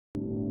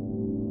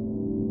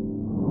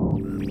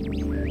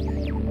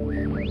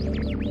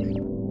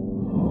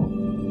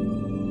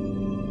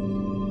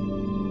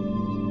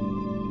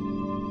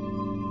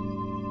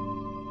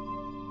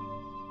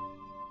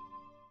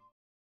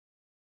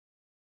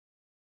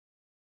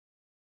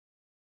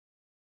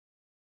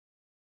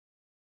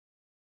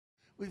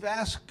We've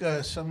asked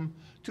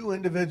two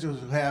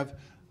individuals who have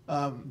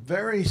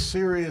very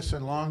serious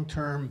and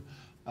long-term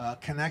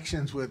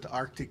connections with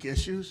Arctic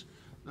issues.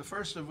 The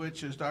first of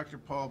which is Dr.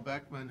 Paul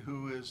Berkman,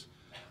 who is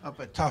up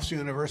at Tufts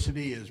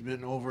University, has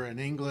been over in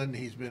England,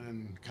 he's been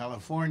in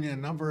California, a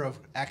number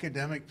of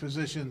academic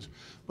positions,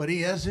 but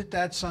he has hit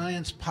that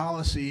science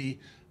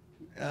policy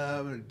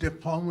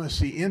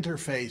diplomacy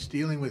interface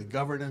dealing with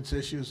governance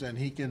issues, and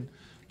he can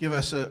give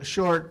us a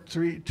short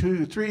 3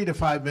 to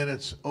 5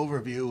 minutes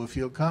overview. If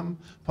you'll come,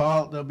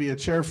 Paul, there'll be a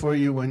chair for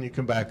you when you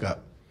come back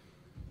up.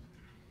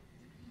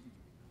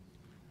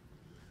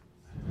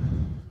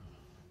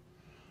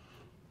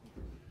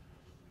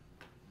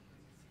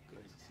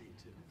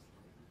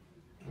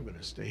 I'm going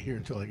to stay here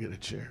until I get a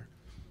chair.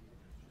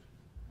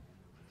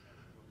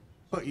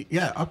 Oh,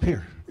 yeah, up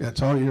here. Yeah,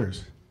 it's all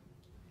yours.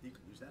 You can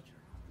use that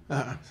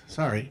chair.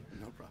 Sorry.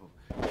 No problem.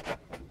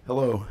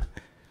 Hello.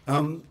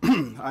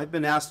 I've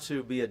been asked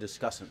to be a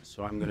discussant,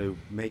 so I'm going to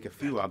make a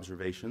few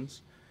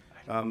observations.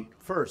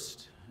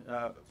 First,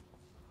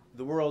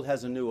 the world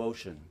has a new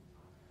ocean.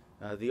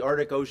 The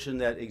Arctic Ocean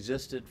that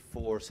existed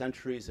for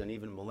centuries and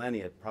even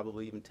millennia,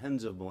 probably even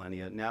tens of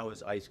millennia, now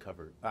is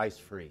ice-covered,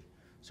 ice-free.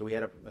 So we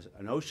had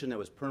an ocean that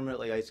was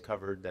permanently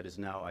ice-covered that is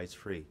now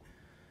ice-free.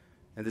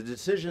 And the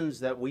decisions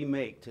that we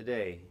make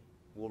today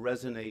will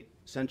resonate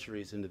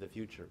centuries into the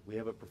future. We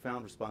have a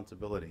profound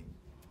responsibility.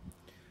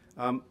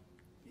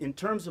 In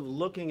terms of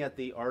looking at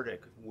the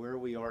Arctic, where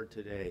we are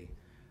today,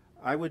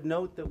 I would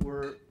note that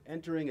we're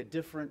entering a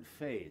different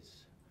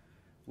phase.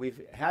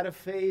 We've had a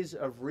phase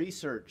of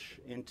research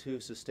into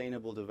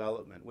sustainable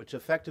development, which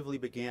effectively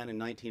began in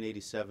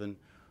 1987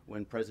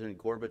 when President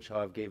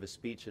Gorbachev gave a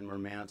speech in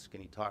Murmansk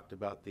and he talked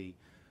about the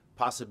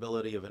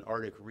possibility of an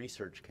Arctic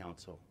Research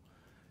Council.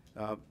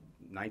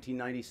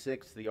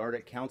 1996, the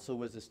Arctic Council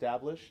was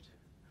established.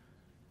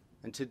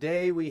 And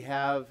today we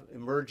have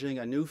emerging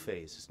a new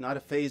phase. It's not a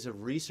phase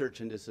of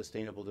research into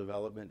sustainable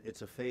development,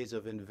 it's a phase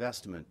of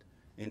investment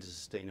into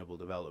sustainable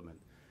development.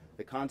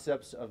 The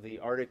concepts of the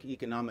Arctic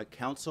Economic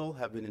Council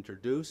have been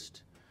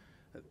introduced.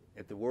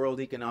 At the World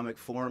Economic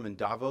Forum in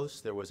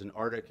Davos, there was an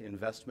Arctic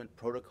Investment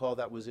Protocol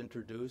that was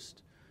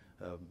introduced.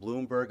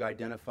 Bloomberg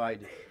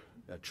identified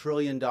 $1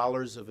 trillion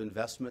of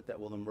investment that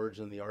will emerge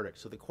in the Arctic.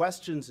 So the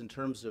questions in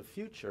terms of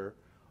future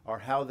are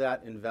how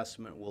that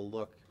investment will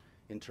look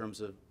in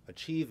terms of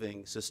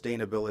achieving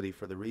sustainability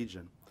for the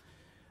region.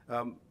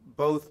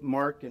 Both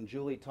Mark and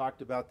Julie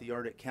talked about the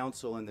Arctic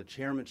Council and the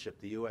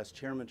chairmanship, the U.S.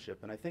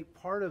 chairmanship, and I think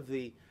part of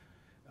the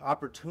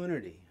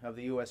opportunity of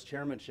the U.S.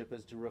 chairmanship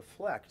is to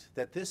reflect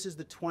that this is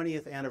the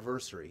 20th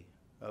anniversary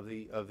of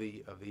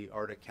the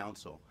Arctic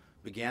Council.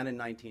 Began in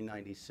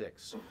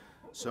 1996.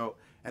 So,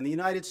 and the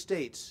United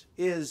States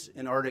is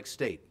an Arctic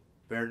state.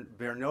 Bear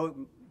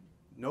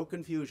no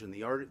confusion.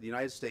 The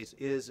United States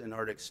is an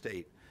Arctic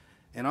state.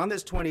 And on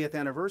this 20th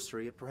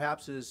anniversary, it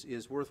perhaps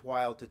is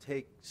worthwhile to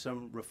take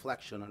some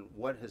reflection on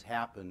what has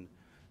happened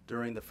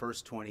during the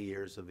first 20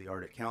 years of the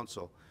Arctic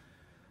Council.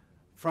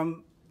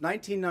 From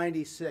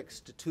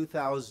 1996 to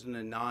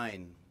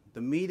 2009,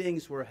 the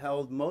meetings were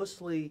held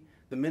mostly,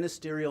 the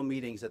ministerial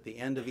meetings at the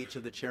end of each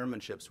of the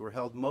chairmanships were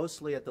held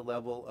mostly at the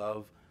level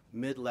of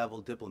mid-level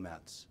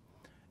diplomats.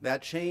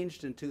 That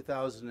changed in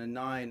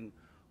 2009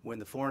 when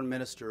the foreign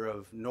minister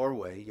of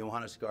Norway,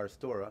 Johannes Gahr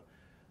Støre,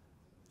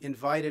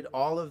 invited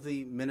all of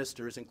the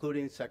ministers,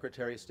 including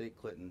Secretary of State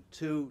Clinton,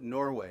 to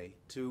Norway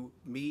to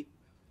meet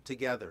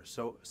together.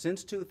 So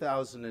since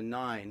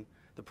 2009,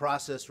 the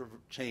process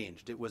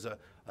changed. It was a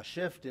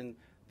shift in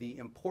the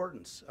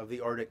importance of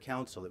the Arctic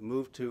Council. It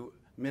moved to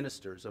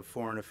ministers of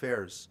foreign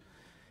affairs.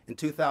 In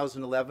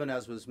 2011,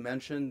 as was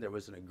mentioned, there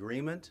was an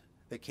agreement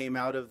that came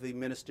out of the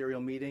ministerial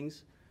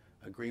meetings,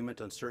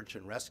 agreement on search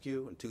and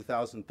rescue. In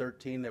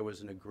 2013, there was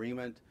an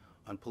agreement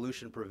on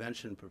pollution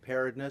prevention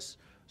preparedness.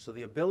 So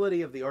the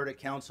ability of the Arctic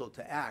Council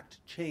to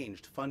act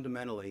changed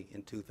fundamentally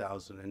in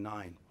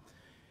 2009.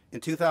 In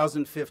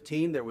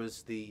 2015, there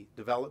was the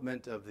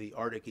development of the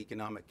Arctic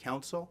Economic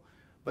Council,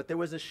 but there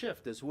was a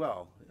shift as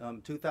well.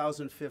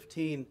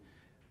 2015,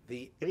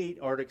 the 8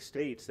 Arctic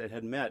states that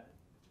had met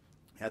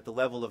at the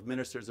level of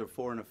ministers of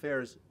foreign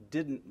affairs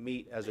didn't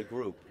meet as a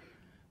group.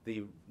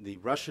 The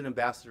Russian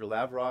ambassador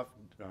Lavrov,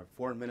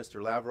 foreign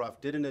minister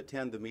Lavrov, didn't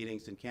attend the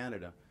meetings in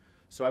Canada.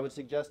 So I would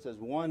suggest as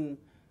one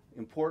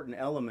important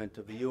element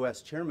of the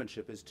U.S.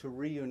 chairmanship is to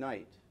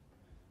reunite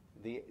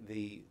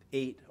the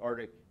 8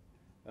 Arctic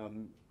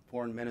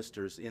foreign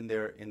ministers in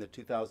the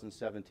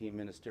 2017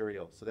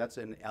 ministerial. So that's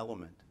an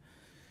element.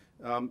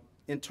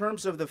 In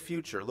terms of the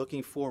future,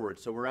 looking forward,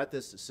 so we're at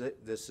this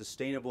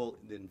sustainable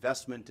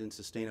investment in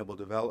sustainable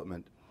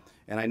development.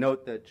 And I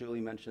note that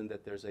Julie mentioned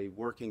that there's a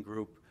working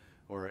group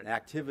or an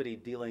activity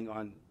dealing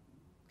on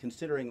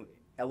considering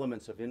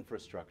elements of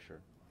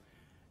infrastructure.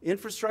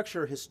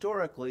 Infrastructure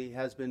historically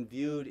has been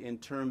viewed in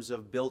terms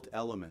of built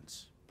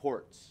elements,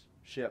 ports,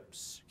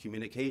 ships,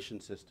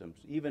 communication systems,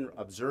 even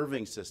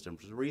observing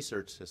systems,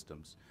 research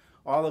systems,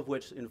 all of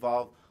which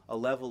involve a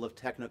level of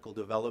technical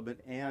development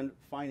and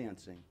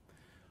financing.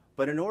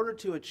 But in order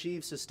to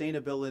achieve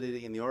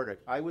sustainability in the Arctic,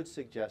 I would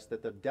suggest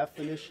that the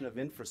definition of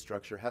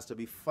infrastructure has to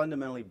be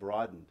fundamentally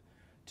broadened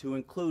to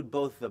include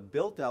both the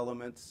built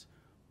elements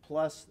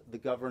plus the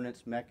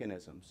governance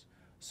mechanisms.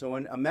 So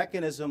a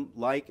mechanism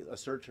like a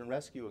search and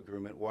rescue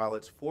agreement, while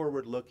it's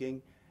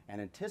forward-looking and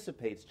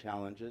anticipates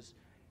challenges,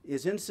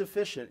 is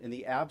insufficient in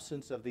the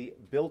absence of the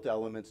built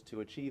elements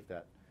to achieve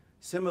that.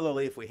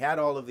 Similarly, if we had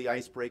all of the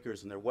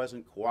icebreakers and there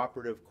wasn't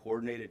cooperative,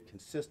 coordinated,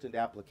 consistent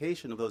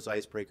application of those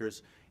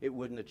icebreakers, it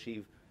wouldn't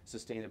achieve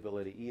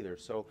sustainability either.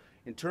 So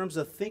in terms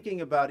of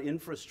thinking about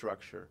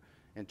infrastructure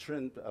and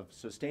trend of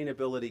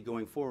sustainability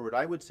going forward,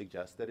 I would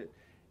suggest that it,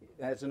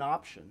 as an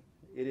option,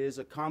 it is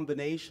a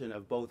combination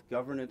of both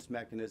governance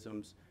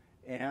mechanisms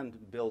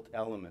and built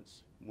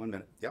elements. 1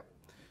 minute, yep.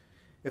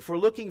 If we're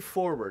looking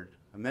forward,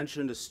 I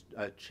mentioned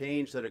a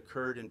change that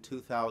occurred in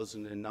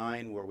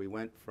 2009 where we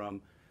went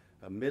from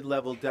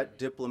mid-level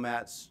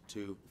diplomats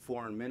to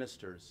foreign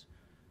ministers.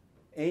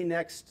 A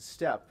next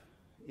step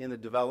in the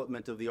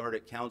development of the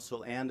Arctic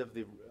Council and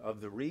of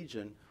the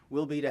region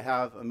will be to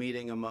have a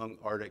meeting among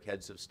Arctic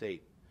heads of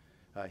state.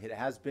 It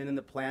has been in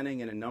the planning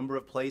in a number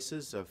of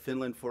places.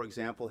 Finland, for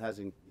example,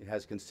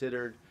 has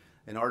considered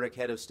an Arctic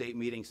head of state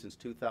meeting since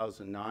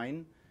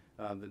 2009.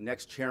 The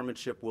next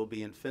chairmanship will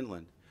be in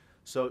Finland.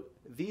 So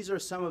these are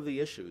some of the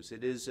issues.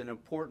 It is an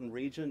important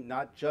region,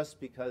 not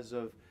just because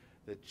of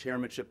the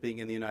chairmanship being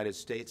in the United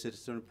States.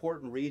 It's an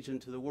important region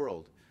to the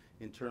world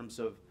in terms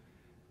of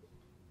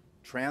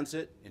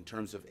transit, in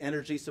terms of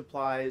energy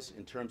supplies,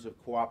 in terms of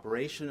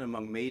cooperation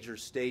among major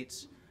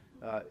states.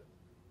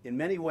 In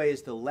many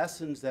ways, the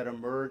lessons that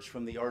emerge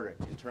from the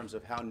Arctic in terms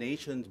of how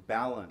nations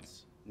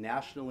balance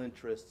national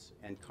interests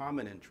and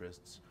common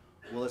interests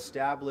will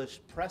establish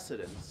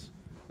precedents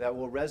that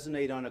will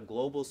resonate on a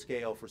global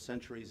scale for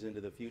centuries into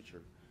the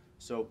future.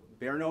 So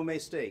bear no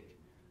mistake,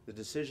 the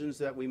decisions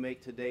that we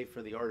make today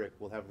for the Arctic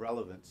will have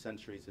relevance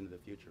centuries into the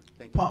future.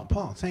 Thank you.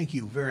 Paul, thank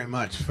you very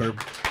much for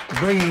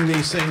bringing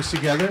these things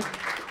together.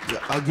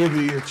 I'll give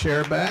you your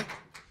chair back.